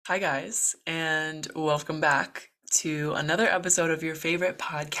Hi, guys, and welcome back to another episode of your favorite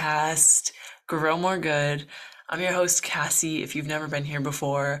podcast, Grow More Good. I'm your host, Cassie. If you've never been here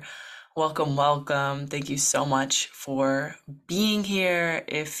before, welcome, welcome. Thank you so much for being here.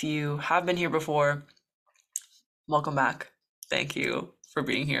 If you have been here before, welcome back. Thank you for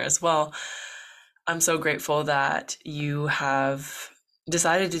being here as well. I'm so grateful that you have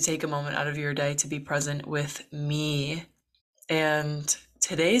decided to take a moment out of your day to be present with me. And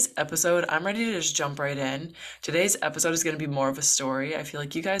today's episode, I'm ready to just jump right in. Today's episode is going to be more of a story. I feel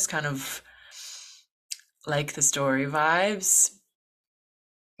like you guys kind of like the story vibes.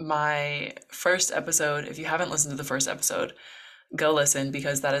 My first episode, if you haven't listened to the first episode, go listen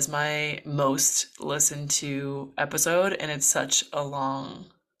because that is my most listened to episode. And it's such a long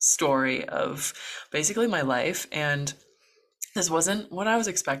story of basically my life. And this wasn't what I was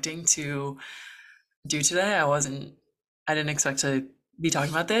expecting to do today. I didn't expect to be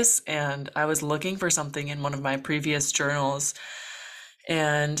talking about this, and I was looking for something in one of my previous journals,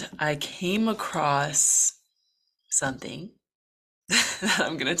 and I came across something that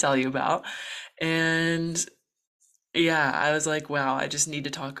I'm going to tell you about. And yeah, I was like, wow, I just need to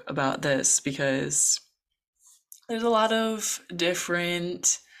talk about this because there's a lot of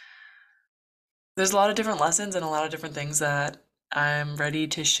different there's a lot of different lessons and a lot of different things that I'm ready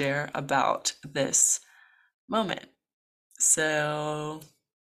to share about this moment. So,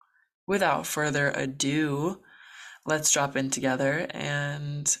 without further ado, let's drop in together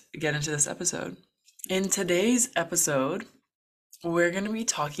and get into this episode. In today's episode, we're going to be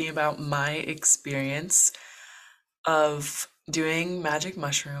talking about my experience of doing magic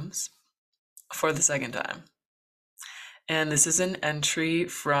mushrooms for the second time. And this is an entry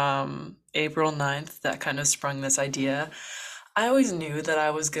from April 9th that kind of sprung this idea. I always knew that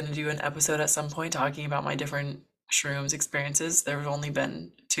I was going to do an episode at some point talking about my different shrooms experiences. There have only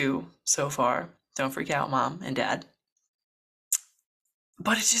been two so far. Don't freak out, mom and dad.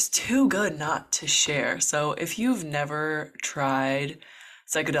 But it's just too good not to share. So if you've never tried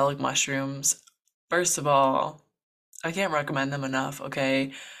psychedelic mushrooms, first of all, I can't recommend them enough,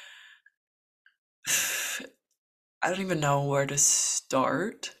 okay? I don't even know where to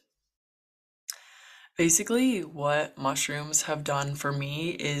start. Basically, what mushrooms have done for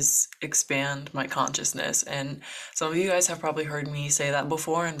me is expand my consciousness. And some of you guys have probably heard me say that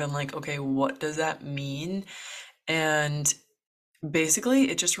before and been like, okay, what does that mean? And basically,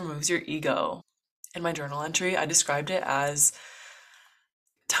 it just removes your ego. In my journal entry, I described it as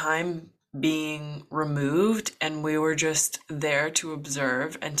time being removed and we were just there to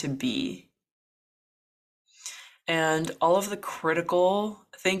observe and to be. And all of the critical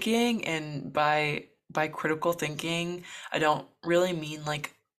thinking, and by critical thinking, I don't really mean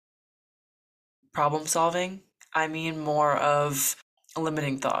like problem solving. I mean more of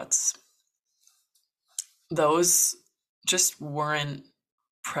limiting thoughts. Those just weren't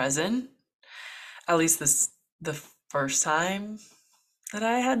present, at least the first time that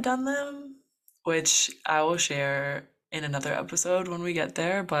I had done them, which I will share in another episode when we get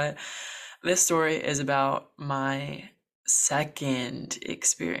there. But this story is about my second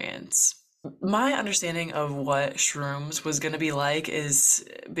experience. My understanding of what shrooms was going to be like is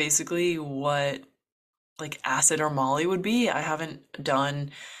basically what like acid or Molly would be. I haven't done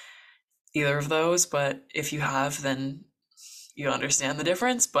either of those, but if you have, then you understand the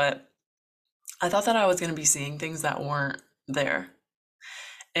difference. But I thought that I was going to be seeing things that weren't there.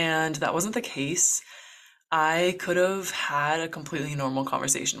 And that wasn't the case. I could have had a completely normal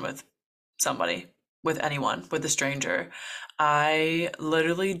conversation with somebody, with anyone, with a stranger. I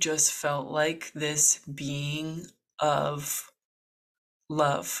literally just felt like this being of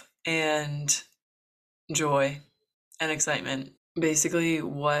love and joy and excitement. Basically,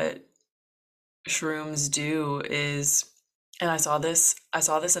 what shrooms do is, and I saw this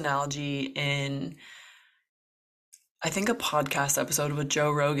analogy in I think a podcast episode with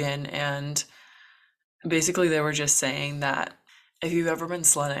Joe Rogan, and basically they were just saying that if you've ever been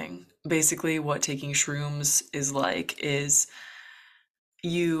sledding, basically what taking shrooms is like is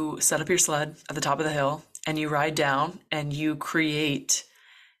you set up your sled at the top of the hill and you ride down and you create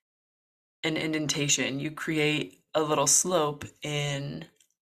an indentation. You create a little slope in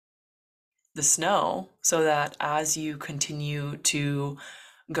the snow so that as you continue to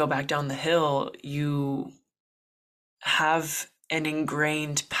go back down the hill, you have an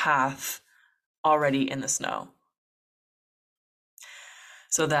ingrained path already in the snow.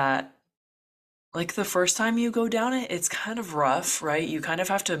 So that, like, the first time you go down it, it's kind of rough, right? You kind of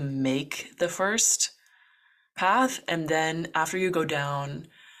have to make the first path, and then after you go down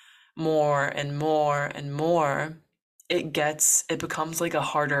more and more and more, it becomes like a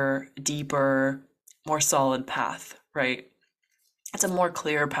harder, deeper, more solid path, right? It's a more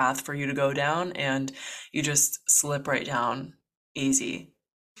clear path for you to go down, and you just slip right down easy.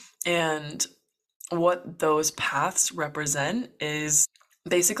 And what those paths represent is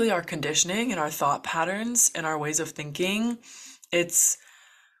basically our conditioning and our thought patterns and our ways of thinking. It's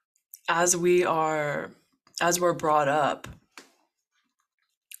as we are, as we're brought up,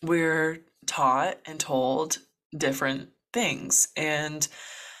 we're taught and told different things. And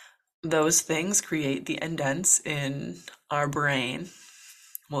those things create the indents in our brain,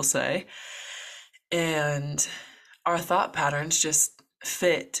 we'll say. And our thought patterns just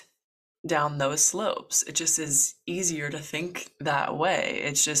fit down those slopes. It just is easier to think that way.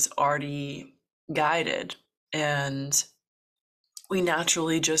 It's just already guided. And we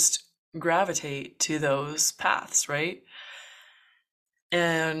naturally just gravitate to those paths, right?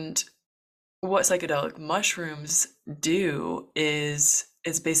 And what psychedelic mushrooms do is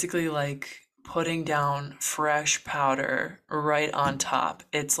it's basically like putting down fresh powder right on top.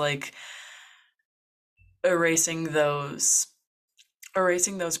 It's like erasing those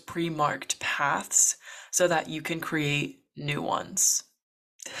pre-marked paths so that you can create new ones.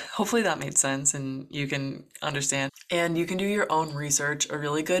 Hopefully that made sense and you can understand. And you can do your own research. A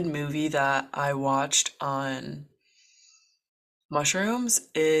really good movie that I watched on mushrooms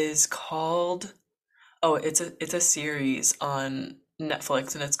is called, oh, it's a series on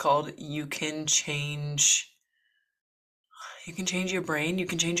Netflix, and it's called You Can Change Your Brain, You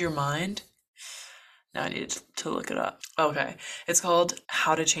Can Change Your Mind. Now I need to look it up. Okay. It's called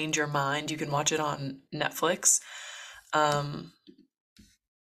How to Change Your Mind. You can watch it on Netflix. Um,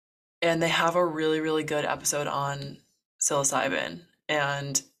 and they have a really, really good episode on psilocybin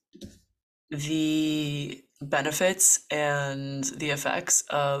and the benefits and the effects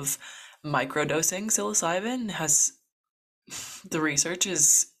of microdosing psilocybin. The research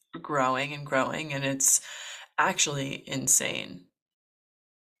is growing and growing, and it's actually insane.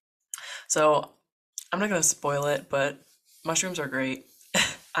 So I'm not going to spoil it, but mushrooms are great.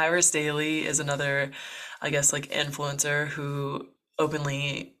 Iris Daly is another, I guess, like influencer who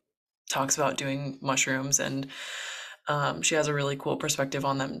openly talks about doing mushrooms, and she has a really cool perspective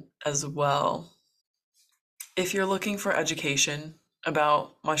on them as well. If you're looking for education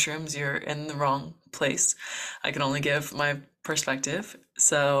about mushrooms, you're in the wrong place. I can only give my perspective.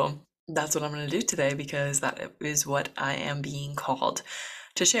 So that's what I'm going to do today because that is what I am being called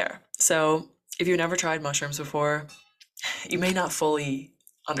to share. So if you've never tried mushrooms before, you may not fully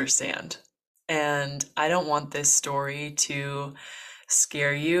understand. And I don't want this story to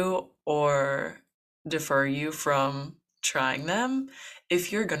scare you or defer you from trying them.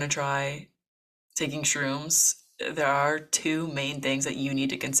 If you're going to try taking shrooms, there are two main things that you need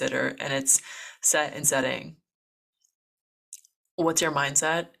to consider, and it's set and setting. What's your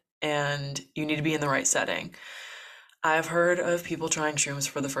mindset? And you need to be in the right setting. I've heard of people trying shrooms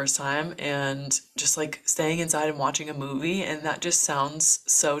for the first time and just like staying inside and watching a movie, and that just sounds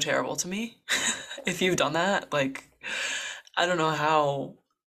so terrible to me. If you've done that, like, I don't know how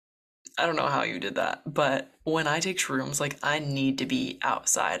you did that, but when I take shrooms, like, I need to be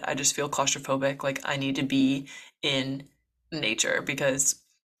outside. I just feel claustrophobic. Like, I need to be in nature because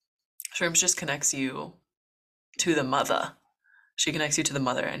shrooms just connects you to the mother. She connects you to the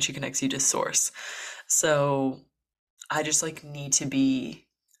mother and she connects you to source. So I just like need to be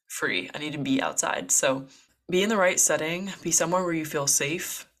free. I need to be outside. So be in the right setting, be somewhere where you feel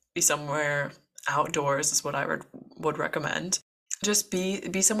safe, be somewhere outdoors is what I would recommend. Just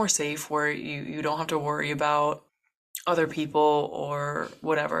be somewhere safe where you don't have to worry about other people or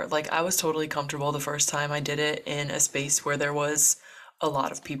whatever. Like, I was totally comfortable the first time I did it in a space where there was a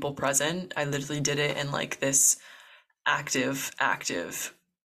lot of people present. I literally did it in like this active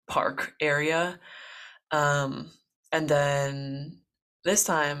park area. And then this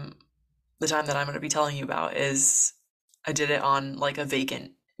time, the time that I'm going to be telling you about is I did it on like a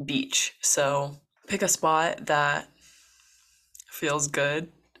vacant beach. So pick a spot that feels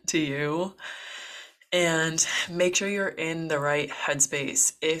good to you and make sure you're in the right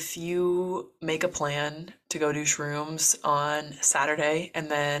headspace. If you make a plan to go do shrooms on Saturday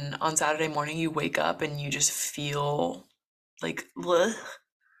and then on Saturday morning you wake up and you just feel like, bleh,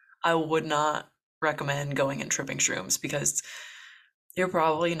 I would not recommend going and tripping shrooms because you're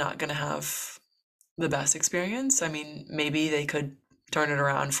probably not going to have the best experience. I mean, maybe they could turn it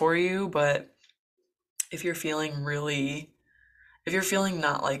around for you, but if you're feeling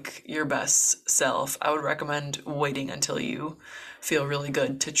not like your best self, I would recommend waiting until you feel really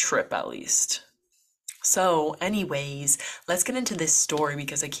good to trip at least. So, anyways, let's get into this story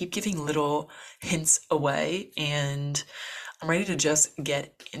because I keep giving little hints away and I'm ready to just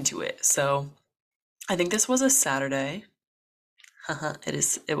get into it. So, I think this was a Saturday.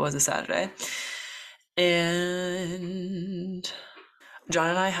 It was a Saturday. And John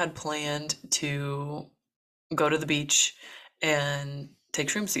and I had planned to go to the beach and take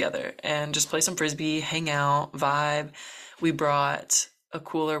shrooms together and just play some frisbee, hang out, vibe. We brought a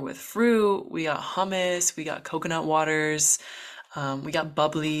cooler with fruit, we got hummus, we got coconut waters, we got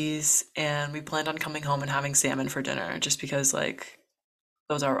bubblies, and we planned on coming home and having salmon for dinner just because, like,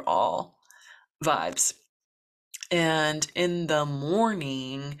 those are all vibes. And in the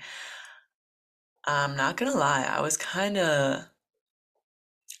morning, I'm not gonna lie,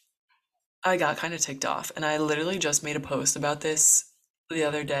 I got kind of ticked off. And I literally just made a post about this the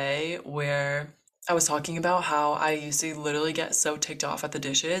other day where I was talking about how I used to literally get so ticked off at the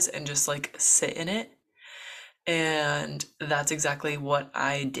dishes and just like sit in it. And that's exactly what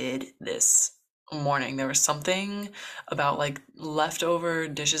I did this morning. There was something about like leftover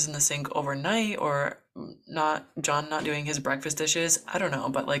dishes in the sink overnight or not John not doing his breakfast dishes. I don't know,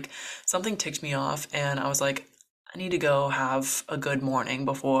 but like something ticked me off and I was like, I need to go have a good morning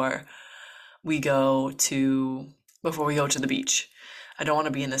we go to before we go to the beach. I don't want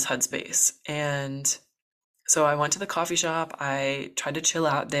to be in this headspace. And so I went to the coffee shop. I tried to chill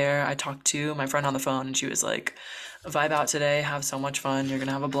out there. I talked to my friend on the phone and she was like, vibe out today, have so much fun, you're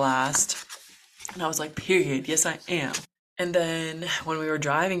gonna have a blast. And I was like, period, yes I am. And then when we were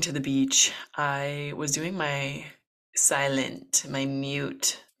driving to the beach, I was doing my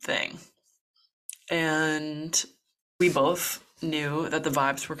mute thing. And we both knew that the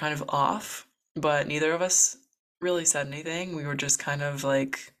vibes were kind of off, but neither of us really said anything. We were just kind of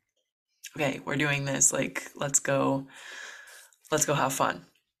like, okay, we're doing this, like, let's go have fun.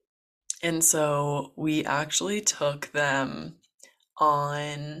 And so we actually took them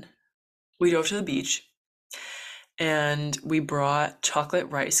on, we drove to the beach and we brought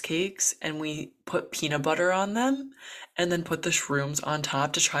chocolate rice cakes and we put peanut butter on them and then put the shrooms on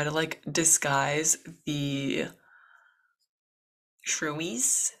top to try to like disguise the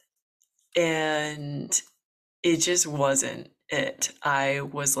shroomies. And it just wasn't it. I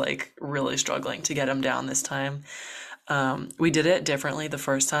was like really struggling to get them down this time. We did it differently the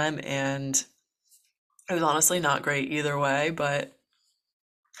first time, and it was honestly not great either way. But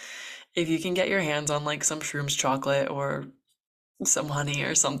if you can get your hands on like some shrooms chocolate or some honey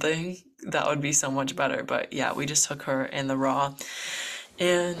or something, that would be so much better. But yeah, we just took her in the raw,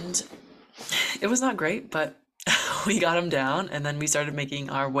 and it was not great, but we got them down, and then we started making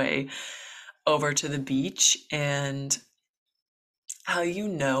our way over to the beach. And how you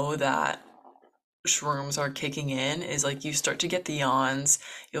know that shrooms are kicking in is like you start to get the yawns,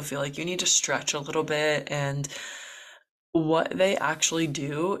 you'll feel like you need to stretch a little bit, and what they actually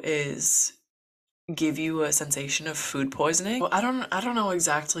do is give you a sensation of food poisoning. Well, I don't know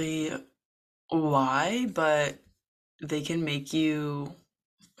exactly why, but they can make you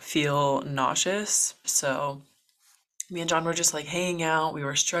feel nauseous. So me and John were just like hanging out, we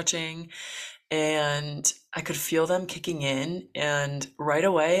were stretching, and I could feel them kicking in, and right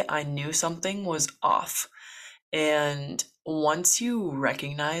away I knew something was off. And once you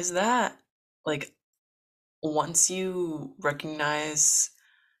recognize that, like once you recognize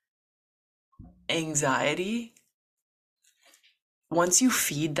anxiety, once you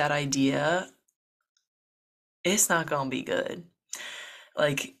feed that idea, it's not gonna be good.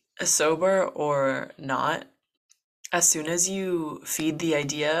 Like sober or not, as soon as you feed the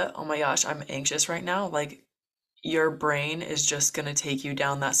idea, oh my gosh, I'm anxious right now, like your brain is just gonna take you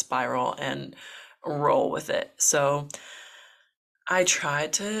down that spiral and roll with it. So I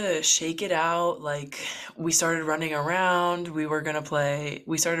tried to shake it out. Like, we started running around. We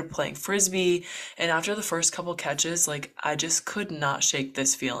started playing frisbee. And after the first couple catches, like, I just could not shake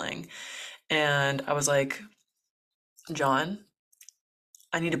this feeling. And I was like, John,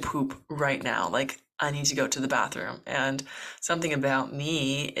 I need to poop right now. Like, I need to go to the bathroom. And something about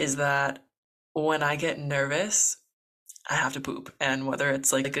me is that when I get nervous, I have to poop. And whether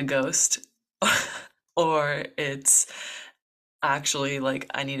it's like a ghost or it's actually like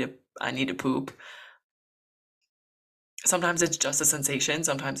I need to poop. Sometimes it's just a sensation,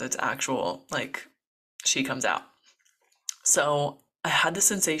 sometimes it's actual like she comes out. So I had the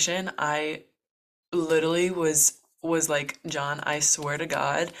sensation. I literally was like, John, I swear to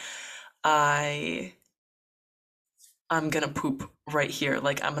God, I I'm gonna poop right here.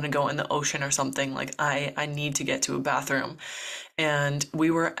 Like I'm gonna go in the ocean or something. Like I need to get to a bathroom. And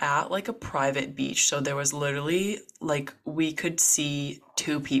we were at like a private beach, so there was literally like we could see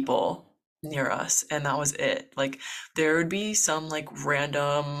two people near us, and that was it. Like there would be some like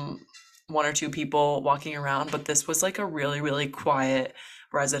random one or two people walking around, but this was like a really, really quiet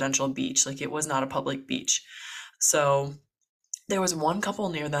residential beach. Like it was not a public beach. So there was one couple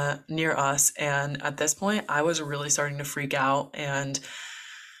near us, and at this point I was really starting to freak out, and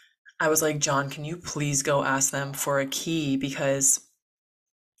I was like, John, can you please go ask them for a key? Because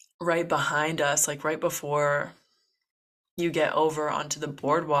right behind us, like right before you get over onto the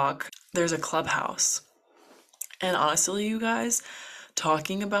boardwalk, there's a clubhouse. And honestly, you guys,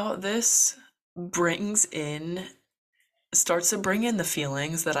 talking about this brings in starts to bring in the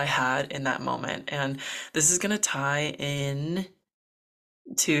feelings that I had in that moment. And this is going to tie in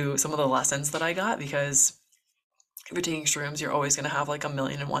to some of the lessons that I got, because if you're taking shrooms, you're always going to have like a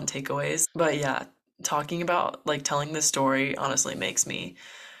million and one takeaways. But yeah, talking about like telling this story honestly makes me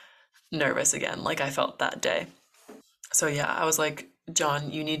nervous again, like I felt that day. So yeah, I was like,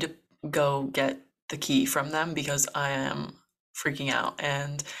 John, you need to go get the key from them because I am freaking out.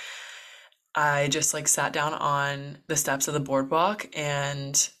 And I just like sat down on the steps of the boardwalk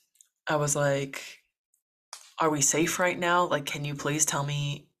and I was like, are we safe right now? Like, can you please tell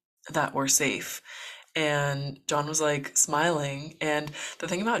me that we're safe? And John was like smiling. And the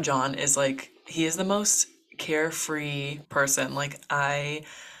thing about John is like, he is the most carefree person. Like, I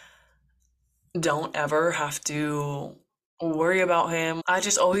don't ever have to worry about him. I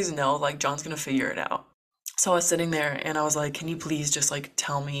just always know like John's gonna figure it out. So I was sitting there and I was like, can you please just like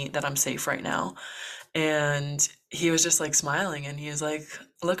tell me that I'm safe right now? And he was just like smiling and he was like,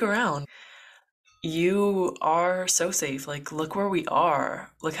 look around. You are so safe. Like, look where we are.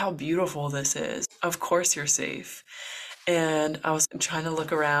 Look how beautiful this is. Of course you're safe. And I was trying to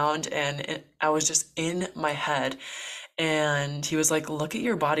look around and I was just in my head. And he was like, look at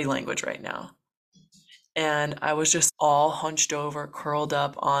your body language right now. And I was just all hunched over, curled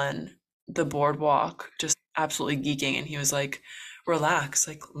up on the boardwalk, just absolutely geeking. And he was like, relax,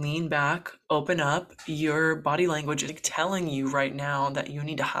 like lean back, open up. Your body language is like telling you right now that you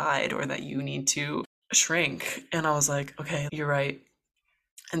need to hide or that you need to shrink. And I was like, okay, you're right.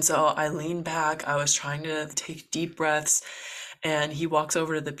 And so I leaned back. I was trying to take deep breaths. And he walks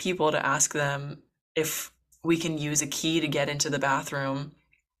over to the people to ask them if we can use a key to get into the bathroom.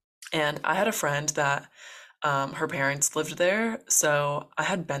 And I had a friend that her parents lived there, so I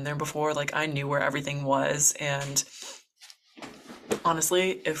had been there before. Like I knew where everything was, and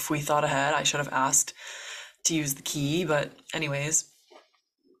honestly, if we thought ahead, I should have asked to use the key. But anyways,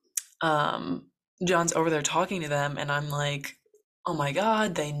 um, John's over there talking to them, and I'm like, oh my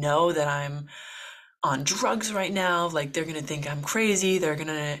god, they know that I'm on drugs right now. Like they're gonna think I'm crazy. They're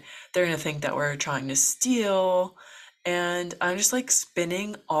gonna think that we're trying to steal. And I'm just like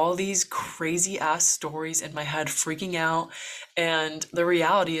spinning all these crazy ass stories in my head, freaking out. And the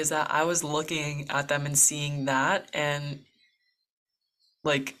reality is that I was looking at them and seeing that. And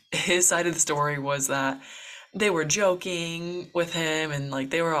like his side of the story was that they were joking with him and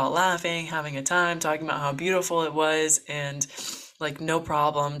like they were all laughing, having a time, talking about how beautiful it was. And like, no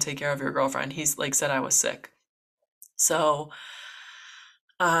problem, take care of your girlfriend. He's like said I was sick. So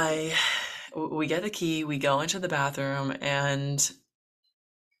I, we get the key, we go into the bathroom, and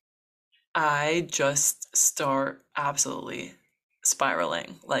I just start absolutely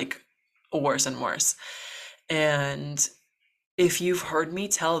spiraling, like worse and worse. And if you've heard me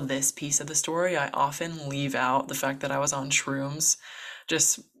tell this piece of the story, I often leave out the fact that I was on shrooms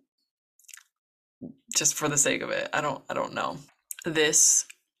just just for the sake of it. I don't know. This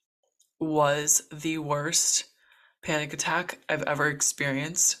was the worst panic attack I've ever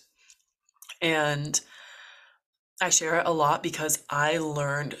experienced. And I share it a lot because I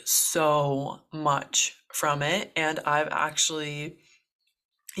learned so much from it. And I've actually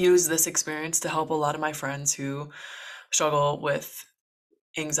used this experience to help a lot of my friends who struggle with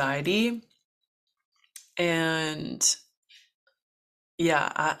anxiety. And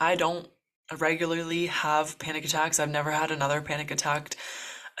yeah, I don't regularly have panic attacks. I've never had another panic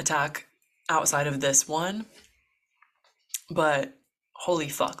attack outside of this one. But holy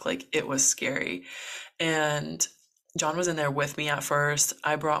fuck, like it was scary. And John was in there with me at first.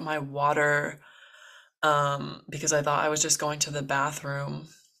 I brought my water because I thought I was just going to the bathroom.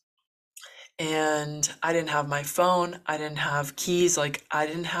 And I didn't have my phone. I didn't have keys. Like, I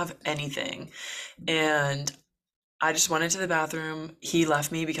didn't have anything. And I just went into the bathroom. He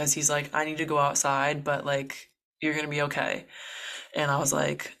left me because he's like, I need to go outside, but like, you're going to be okay. And I was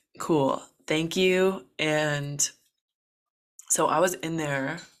like, cool, thank you. And so I was in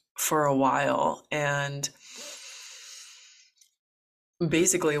there for a while. And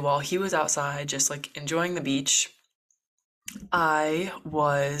basically, while he was outside, just like enjoying the beach, I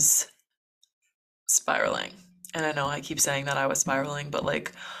was spiraling. And I know I keep saying that I was spiraling, but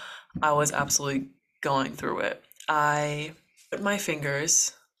like I was absolutely going through it. I put my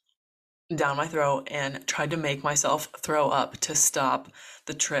fingers down my throat and tried to make myself throw up to stop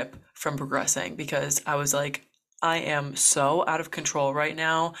the trip from progressing because I was like, I am so out of control right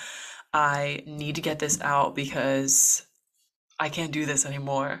now. I need to get this out because I can't do this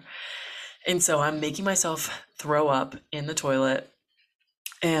anymore. And so I'm making myself throw up in the toilet.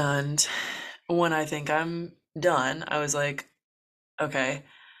 And when I think I'm done, I was like, okay,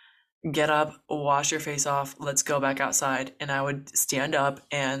 get up, wash your face off, let's go back outside. And I would stand up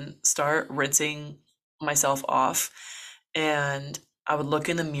and start rinsing myself off. And I would look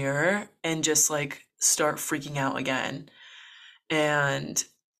in the mirror and just like start freaking out again. And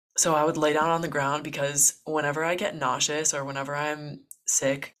so I would lay down on the ground because whenever I get nauseous or whenever I'm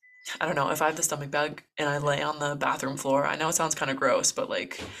sick, I don't know, if I have the stomach bug and I lay on the bathroom floor, I know it sounds kind of gross, but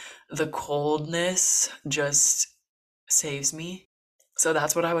like the coldness just saves me. So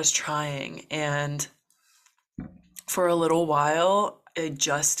that's what I was trying. And for a little while, it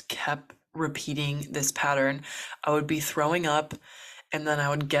just kept repeating this pattern. I would be throwing up and then I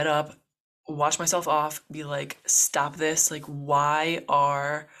would get up, wash myself off, be like, stop this. Like, why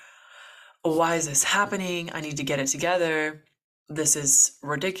is this happening? I need to get it together. This is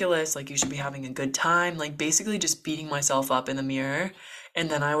ridiculous. Like, you should be having a good time. Like, basically just beating myself up in the mirror. And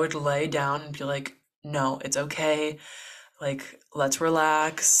then I would lay down and be like, no, it's okay. Like, let's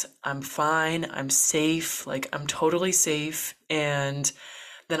relax. I'm fine. I'm safe. Like, I'm totally safe. And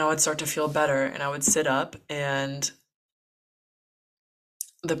then I would start to feel better and I would sit up and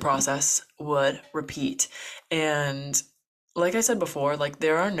the process would repeat. And like I said before, like,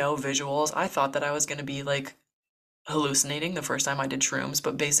 there are no visuals. I thought that I was going to be like hallucinating the first time I did shrooms,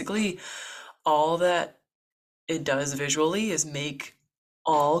 but basically, all that it does visually is make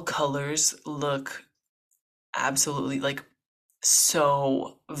all colors look absolutely like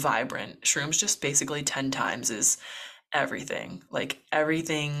so vibrant. Shrooms just basically 10 times is everything. Like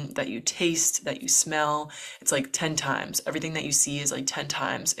everything that you taste, that you smell, it's like 10 times. Everything that you see is like 10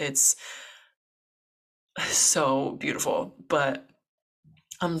 times. It's so beautiful, but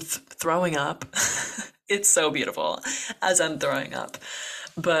I'm throwing up. It's so beautiful as I'm throwing up,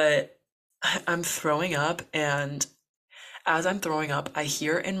 but I'm throwing up, and as I'm throwing up, I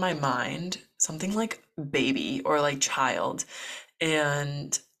hear in my mind something like baby or like child,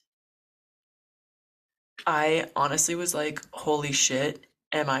 and I honestly was like, holy shit,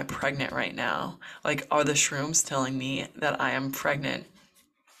 am I pregnant right now? Like, are the shrooms telling me that I am pregnant?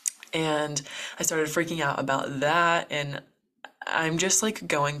 And I started freaking out about that. And I'm just like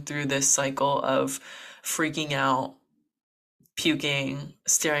going through this cycle of freaking out, puking,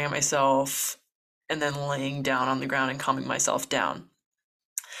 staring at myself, and then laying down on the ground and calming myself down.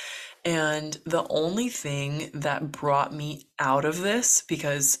 And the only thing that brought me out of this,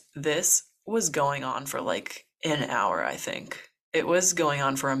 because this was going on for like an hour, I think. It was going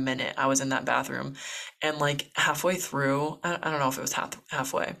on for a minute. I was in that bathroom and like halfway through, I don't know if it was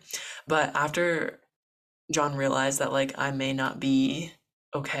halfway, but after John realized that like I may not be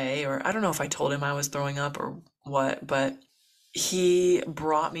okay, or I don't know if I told him I was throwing up or what, but he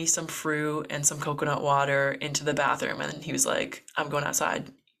brought me some fruit and some coconut water into the bathroom and he was like, I'm going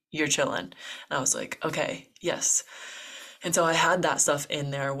outside. You're chilling. And I was like, okay, yes. And so I had that stuff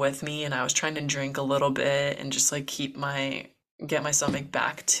in there with me and I was trying to drink a little bit and just like get my stomach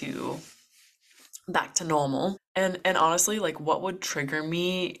back to normal. And honestly, like what would trigger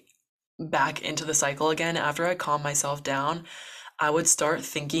me back into the cycle again after I calm myself down, I would start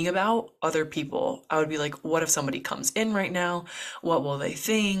thinking about other people. I would be like, what if somebody comes in right now? What will they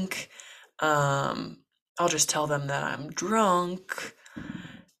think? Um, I'll just tell them that I'm drunk.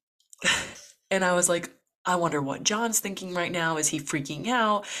 And I was like, I wonder what John's thinking right now. Is he freaking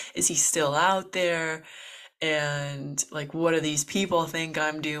out? Is he still out there? And like, what do these people think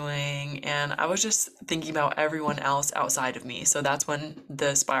I'm doing? And I was just thinking about everyone else outside of me. So that's when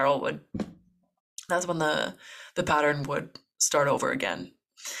the pattern would start over again.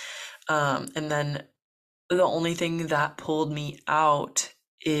 And then the only thing that pulled me out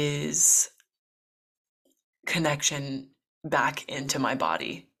is connection back into my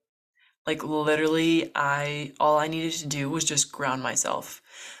body. Like literally, I all I needed to do was just ground myself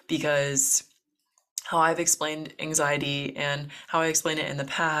because how I've explained anxiety and how I explained it in the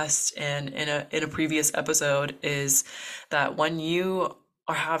past and in a previous episode is that when you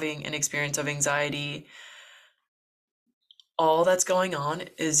are having an experience of anxiety, all that's going on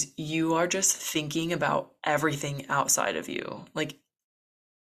is you are just thinking about everything outside of you. Like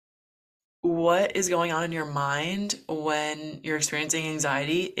what is going on in your mind when you're experiencing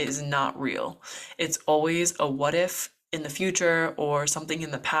anxiety is not real. It's always a what if in the future or something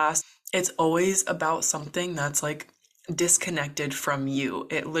in the past. It's always about something that's like disconnected from you.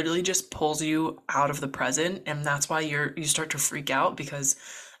 It literally just pulls you out of the present, and that's why you start to freak out because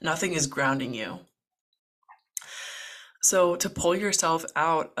nothing is grounding you. So to pull yourself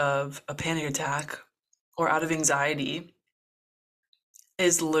out of a panic attack or out of anxiety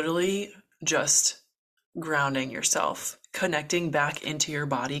is literally just grounding yourself, connecting back into your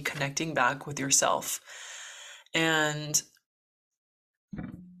body, connecting back with yourself. And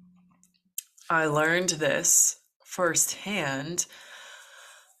I learned this firsthand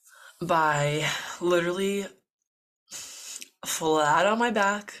by literally flat on my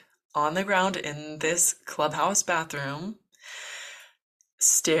back on the ground in this clubhouse bathroom,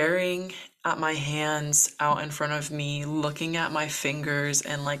 staring at my hands out in front of me, looking at my fingers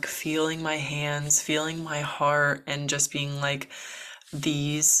and like feeling my hands, feeling my heart, and just being like,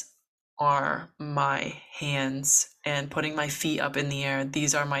 these are my hands, and putting my feet up in the air.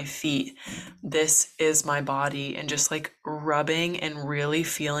 These are my feet. This is my body. And just like rubbing and really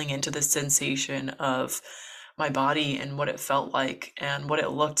feeling into the sensation of my body and what it felt like and what it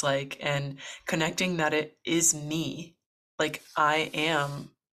looked like, and connecting that it is me. Like I am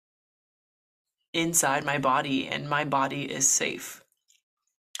inside my body and my body is safe.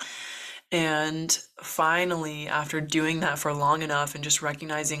 And finally, after doing that for long enough and just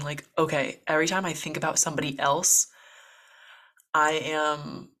recognizing, like, okay, every time I think about somebody else, I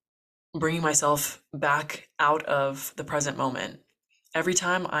am bringing myself back out of the present moment. Every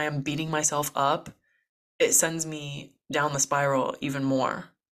time I am beating myself up, it sends me down the spiral even more.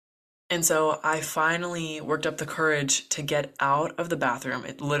 And so I finally worked up the courage to get out of the bathroom.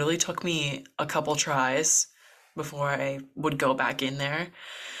 It literally took me a couple tries before I would go back in there.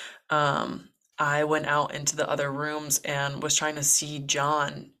 um, I went out into the other rooms and was trying to see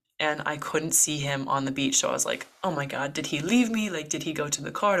John, and I couldn't see him on the beach. So I was like, oh my God, did he leave me? Like, did he go to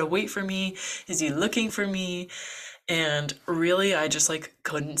the car to wait for me? Is he looking for me? And really, I just like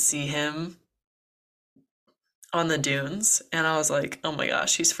couldn't see him on the dunes. And I was like, oh my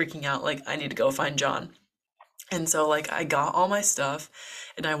gosh, he's freaking out. Like, I need to go find John. And so, like, I got all my stuff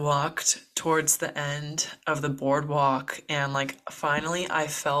and I walked towards the end of the boardwalk. And, like, finally, I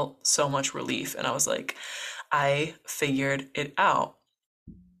felt so much relief. And I was like, I figured it out.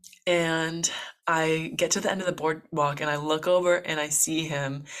 And I get to the end of the boardwalk and I look over and I see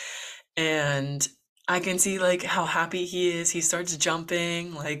him. And I can see, like, how happy he is. He starts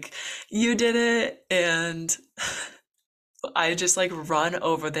jumping, like, you did it. And I just, like, run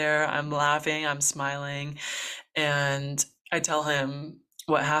over there. I'm laughing, I'm smiling. And I tell him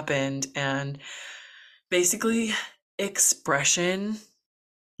what happened, and basically expression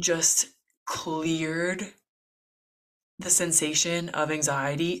just cleared the sensation of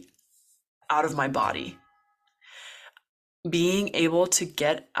anxiety out of my body. Being able to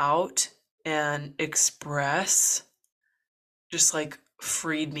get out and express just like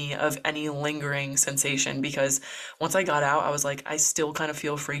freed me of any lingering sensation, because once I got out, I was like, I still kind of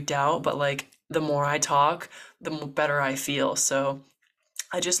feel freaked out, but like the more I talk, the better I feel. So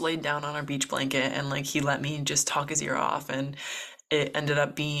I just laid down on our beach blanket and like he let me just talk his ear off, and it ended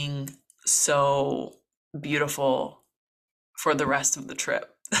up being so beautiful for the rest of the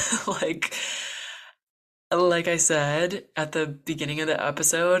trip. like like I said at the beginning of the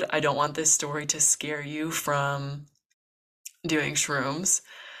episode, I don't want this story to scare you from doing shrooms.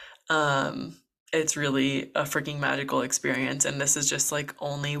 Um it's really a freaking magical experience, and this is just like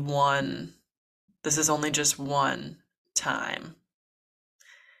only one this is only just one time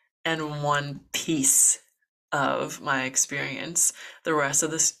and one piece of my experience. The rest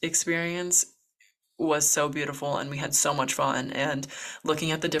of this experience was so beautiful and we had so much fun. And looking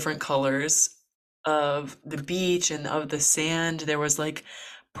at the different colors of the beach and of the sand, there was like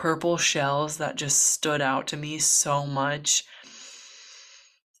purple shells that just stood out to me so much.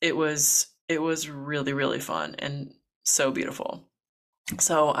 It was really, really fun and so beautiful.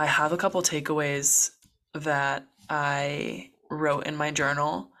 So I have a couple takeaways that I wrote in my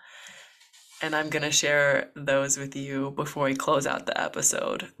journal, and I'm gonna share those with you before we close out the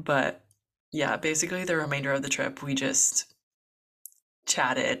episode. But yeah, basically the remainder of the trip, we just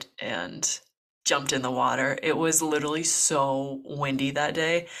chatted and jumped in the water. It was literally so windy that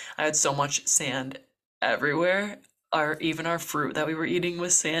day. I had so much sand everywhere. Even our fruit that we were eating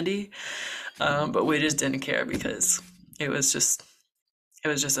was sandy, but we just didn't care because it was just it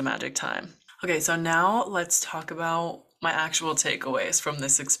was just a magic time. Okay, so now let's talk about my actual takeaways from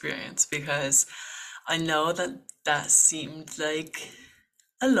this experience, because I know that that seemed like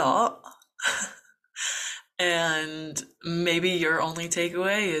a lot. And maybe your only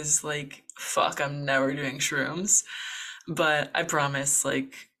takeaway is like, fuck, I'm never doing shrooms. But I promise,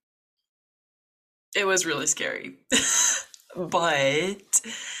 like, it was really scary. But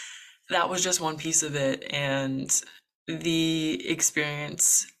that was just one piece of it. And the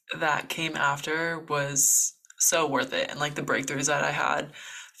experience that came after was so worth it. And like the breakthroughs that I had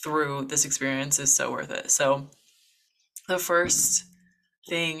through this experience is so worth it. So the first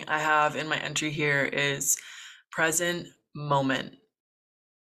thing I have in my entry here is present moment,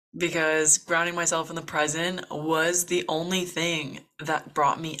 because grounding myself in the present was the only thing that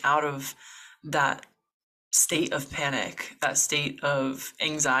brought me out of that state of panic, that state of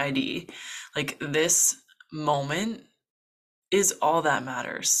anxiety. Like this moment is all that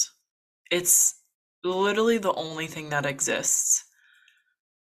matters. It's literally the only thing that exists.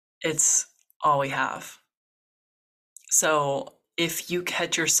 It's all we have. So if you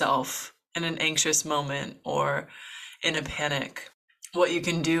catch yourself in an anxious moment or in a panic, what you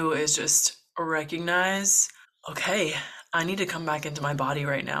can do is just recognize, okay, I need to come back into my body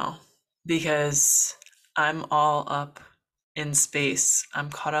right now because I'm all up in space. I'm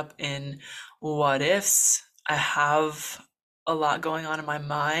caught up in what ifs. I have a lot going on in my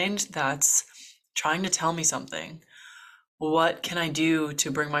mind that's trying to tell me something. What can I do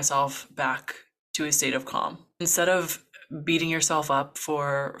to bring myself back to a state of calm? Instead of beating yourself up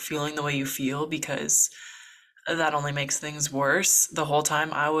for feeling the way you feel, because that only makes things worse. The whole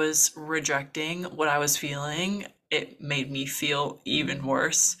time I was rejecting what I was feeling, it made me feel even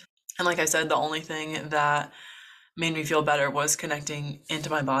worse. And like I said, the only thing that made me feel better was connecting into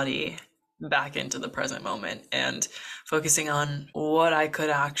my body, back into the present moment, and focusing on what I could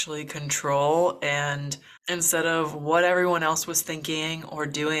actually control. And instead of what everyone else was thinking or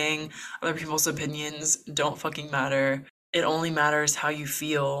doing, other people's opinions don't fucking matter. It only matters how you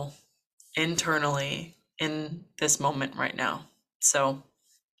feel internally in this moment right now. So,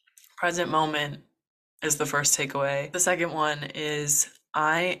 present moment is the first takeaway. The second one is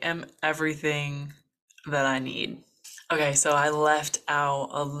I am everything that I need. Okay, so I left out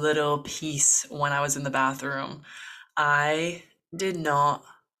a little piece when I was in the bathroom. I did not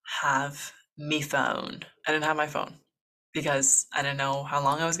have me phone. I didn't have my phone because I didn't know how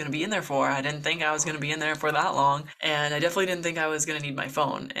long I was going to be in there for. I didn't think I was going to be in there for that long. And I definitely didn't think I was going to need my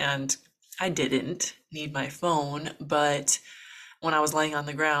phone. And I didn't need my phone. But when I was laying on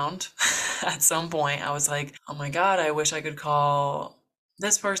the ground, at some point, I was like, oh my God, I wish I could call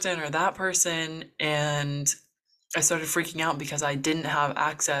this person or that person. And I started freaking out because I didn't have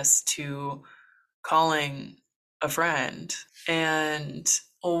access to calling a friend. And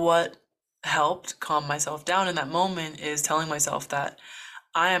what helped calm myself down in that moment is telling myself that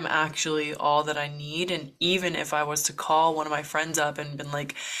I am actually all that I need. And even if I was to call one of my friends up and been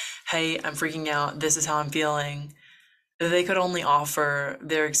like, hey, I'm freaking out, this is how I'm feeling, they could only offer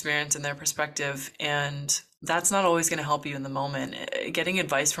their experience and their perspective. And that's not always going to help you in the moment. Getting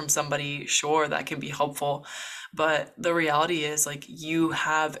advice from somebody, sure, that can be helpful. But the reality is, like, you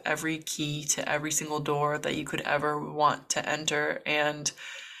have every key to every single door that you could ever want to enter. And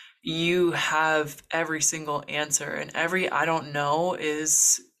you have every single answer. And every I don't know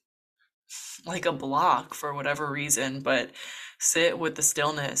is like a block for whatever reason. But sit with the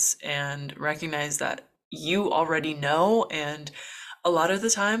stillness and recognize that you already know. And a lot of the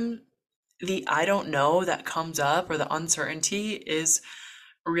time, the I don't know that comes up or the uncertainty is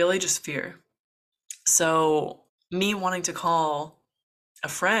really just fear. So, me wanting to call a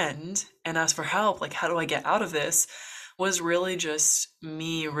friend and ask for help, like, how do I get out of this, was really just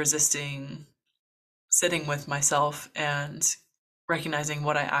me resisting sitting with myself and recognizing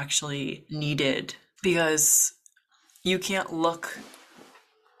what I actually needed. Because you can't look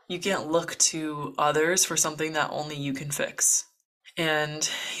you can't look to others for something that only you can fix. And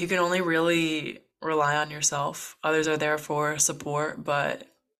you can only really rely on yourself. Others are there for support, but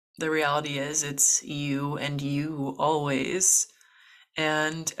the reality is it's you and you always.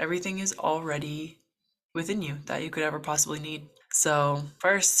 And everything is already within you that you could ever possibly need. So,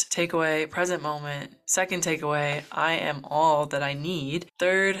 first takeaway, present moment. Second takeaway, I am all that I need.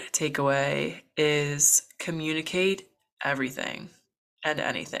 Third takeaway is communicate everything and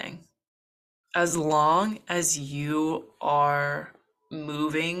anything. As long as you are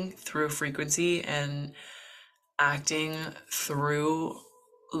moving through frequency and acting through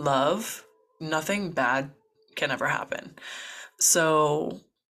love, nothing bad can ever happen. So,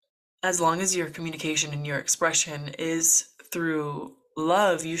 as long as your communication and your expression is through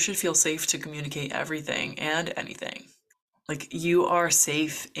love, you should feel safe to communicate everything and anything. Like, you are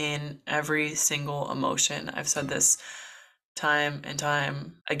safe in every single emotion. I've said this time and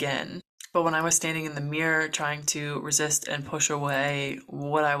time again. But when I was standing in the mirror trying to resist and push away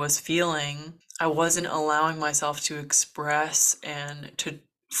what I was feeling, I wasn't allowing myself to express and to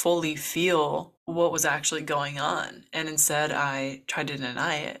fully feel what was actually going on. And instead, I tried to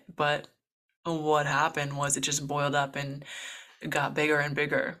deny it. But what happened was it just boiled up and got bigger and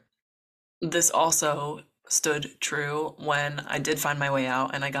bigger. This also stood true when I did find my way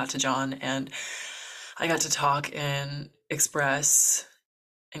out and I got to John and I got to talk and express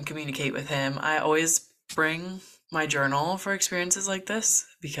and communicate with him. I always bring my journal for experiences like this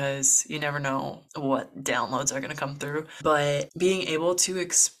because you never know what downloads are going to come through. But being able to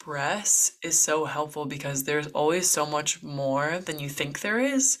express is so helpful because there's always so much more than you think there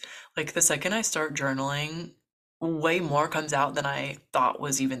is. Like the second I start journaling, way more comes out than I thought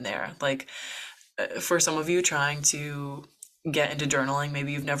was even there. Like for some of you trying to get into journaling,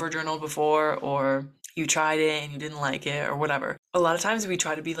 maybe you've never journaled before or you tried it and you didn't like it or whatever. A lot of times we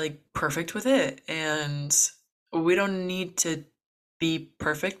try to be like perfect with it, and we don't need to be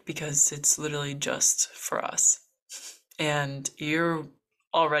perfect because it's literally just for us. And you're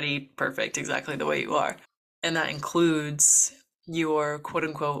already perfect exactly the way you are. And that includes your quote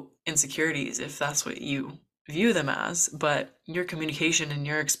unquote insecurities, if that's what you view them as. But your communication and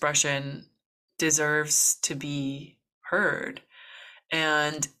your expression deserves to be heard.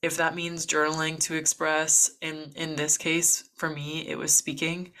 And if that means journaling to express, in this case, for me, it was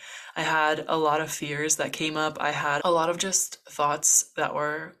speaking. I had a lot of fears that came up. I had a lot of just thoughts that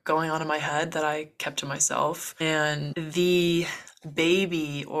were going on in my head that I kept to myself. And the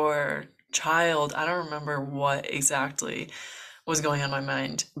baby or child, I don't remember what exactly was going on in my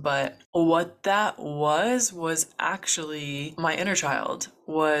mind, but what that was actually my inner child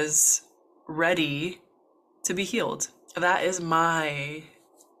was ready to be healed. That is my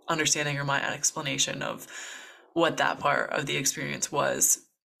understanding or my explanation of what that part of the experience was.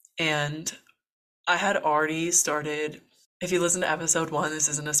 And I had already started, if you listen to episode 1, this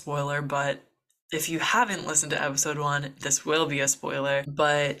isn't a spoiler, but if you haven't listened to episode 1, this will be a spoiler.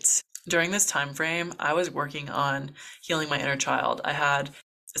 But during this time frame, I was working on healing my inner child. I had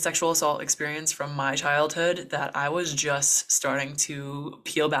a sexual assault experience from my childhood that I was just starting to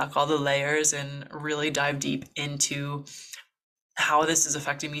peel back all the layers and really dive deep into how this is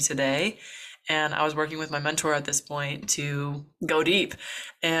affecting me today. And I was working with my mentor at this point to go deep.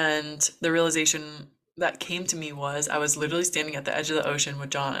 And the realization that came to me was I was literally standing at the edge of the ocean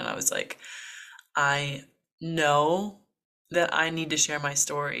with John, and I was like, I know that I need to share my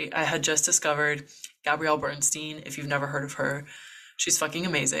story. I had just discovered Gabrielle Bernstein. If you've never heard of her, she's fucking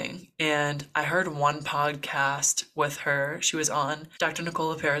amazing. And I heard one podcast with her. She was on Dr.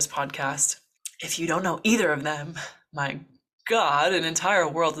 Nicole LePera's podcast. If you don't know either of them, my God, an entire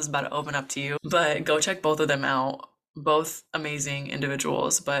world is about to open up to you. But go check both of them out. Both amazing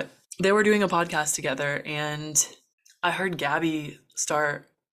individuals. But they were doing a podcast together, and I heard Gabby start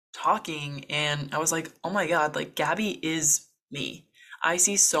talking, and I was like, oh my God, like Gabby is me. I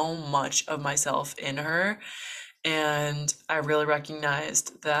see so much of myself in her. And I really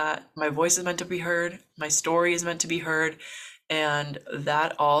recognized that my voice is meant to be heard, my story is meant to be heard, and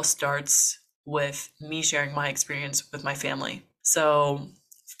that all starts with me sharing my experience with my family. So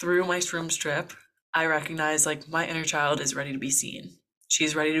through my shrooms trip, I recognize like my inner child is ready to be seen.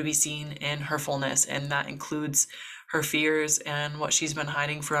 She's ready to be seen in her fullness, and that includes her fears and what she's been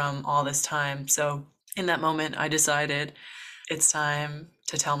hiding from all this time. So in that moment, I decided it's time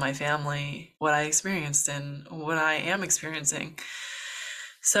to tell my family what I experienced and what I am experiencing.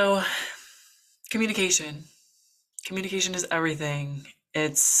 So communication. Communication is everything.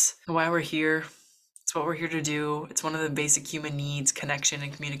 It's why we're here. It's what we're here to do. It's one of the basic human needs, connection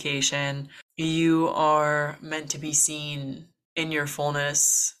and communication. You are meant to be seen in your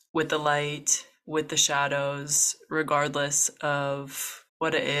fullness, with the light, with the shadows, regardless of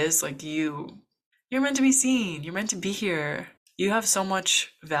what it is. Like you're meant to be seen. You're meant to be here. You have so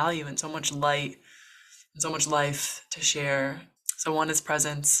much value and so much light and so much life to share. So 1 is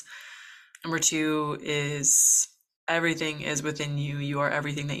presence. Number 2 is everything is within you. You are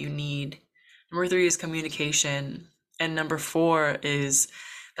everything that you need. Number 3 is communication. And number 4 is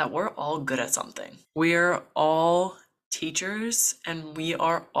that we're all good at something. We're all teachers and we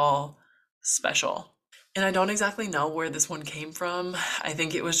are all special. And I don't exactly know where this one came from. I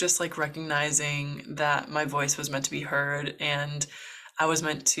think it was just like recognizing that my voice was meant to be heard, and I was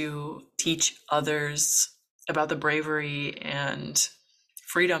meant to teach others about the bravery and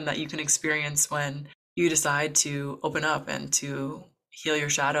freedom that you can experience when you decide to open up and to heal your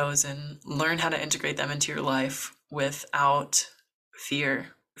shadows and learn how to integrate them into your life without fear.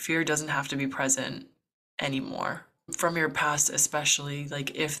 Fear doesn't have to be present anymore. from your past, especially,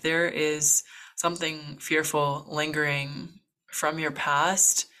 like if there is something fearful lingering from your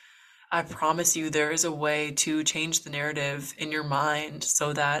past, I promise you there is a way to change the narrative in your mind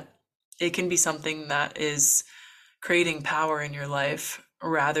so that it can be something that is creating power in your life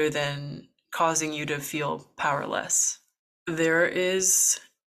rather than causing you to feel powerless. There is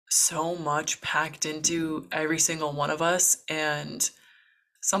so much packed into every single one of us, and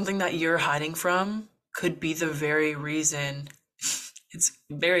something that you're hiding from could be the very reason, it's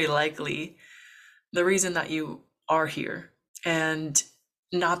very likely the reason that you are here. And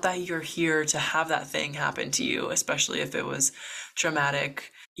not that you're here to have that thing happen to you, especially if it was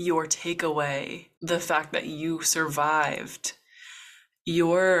traumatic. Your takeaway, the fact that you survived,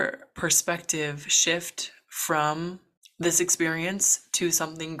 your perspective shift from this experience to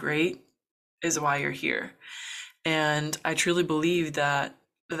something great is why you're here. And I truly believe that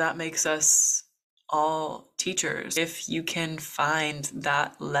that makes us all teachers. If you can find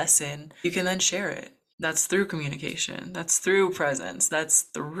that lesson, you can then share it. That's through communication, that's through presence, that's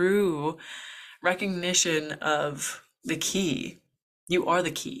through recognition of the key. You are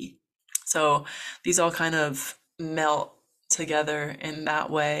the key. So these all kind of melt together in that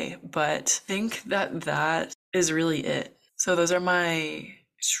way, but I think that that is really it. So those are my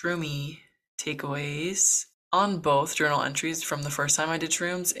shroomy takeaways on both journal entries from the first time I did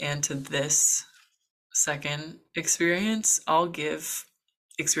shrooms and to this second experience. I'll give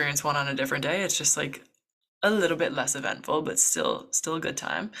experience one on a different day. It's just like a little bit less eventful, but still a good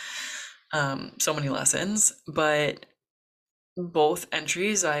time. So many lessons, but both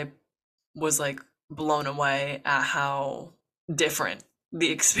entries I was like blown away at how different the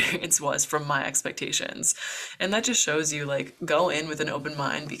experience was from my expectations. And that just shows you, like, go in with an open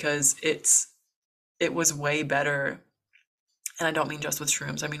mind, because it was way better. And I don't mean just with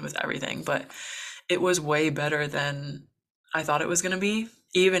shrooms, I mean with everything, but it was way better than I thought it was going to be,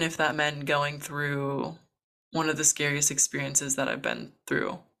 even if that meant going through one of the scariest experiences that I've been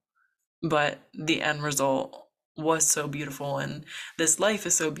through. But the end result was so beautiful, and this life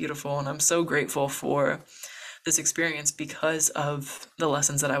is so beautiful, and I'm so grateful for this experience because of the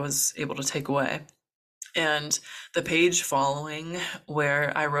lessons that I was able to take away. And the page following,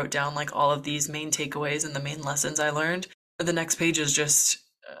 where I wrote down like all of these main takeaways and the main lessons I learned, the next page is just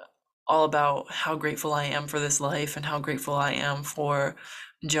all about how grateful I am for this life and how grateful I am for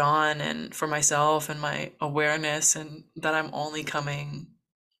John and for myself and my awareness, and that I'm only becoming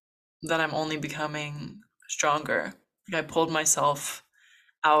stronger. Like, I pulled myself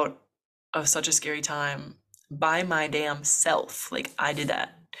out of such a scary time by my damn self. Like, I did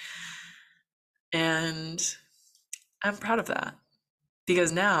that. And I'm proud of that,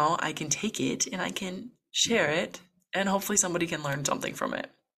 because now I can take it and I can share it, and hopefully somebody can learn something from it.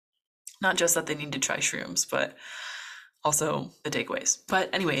 Not just that they need to try shrooms, but also the takeaways. But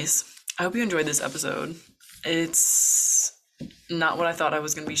anyways, I hope you enjoyed this episode. It's not what I thought I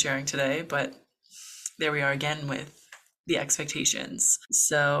was going to be sharing today, but there we are again with the expectations.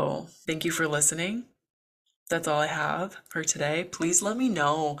 So thank you for listening. That's all I have for today. Please let me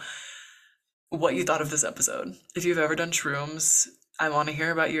know what you thought of this episode. If you've ever done shrooms, I want to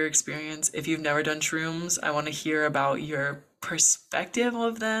hear about your experience. If you've never done shrooms, I want to hear about your perspective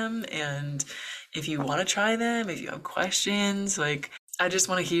of them, and if you want to try them, if you have questions, like, I just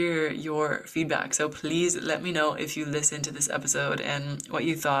want to hear your feedback. So please let me know if you listened to this episode and what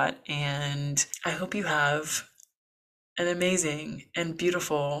you thought, and I hope you have an amazing and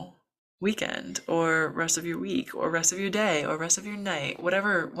beautiful weekend, or rest of your week, or rest of your day, or rest of your night,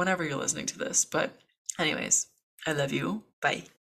 whatever, whenever you're listening to this. But anyways, I love you. Bye.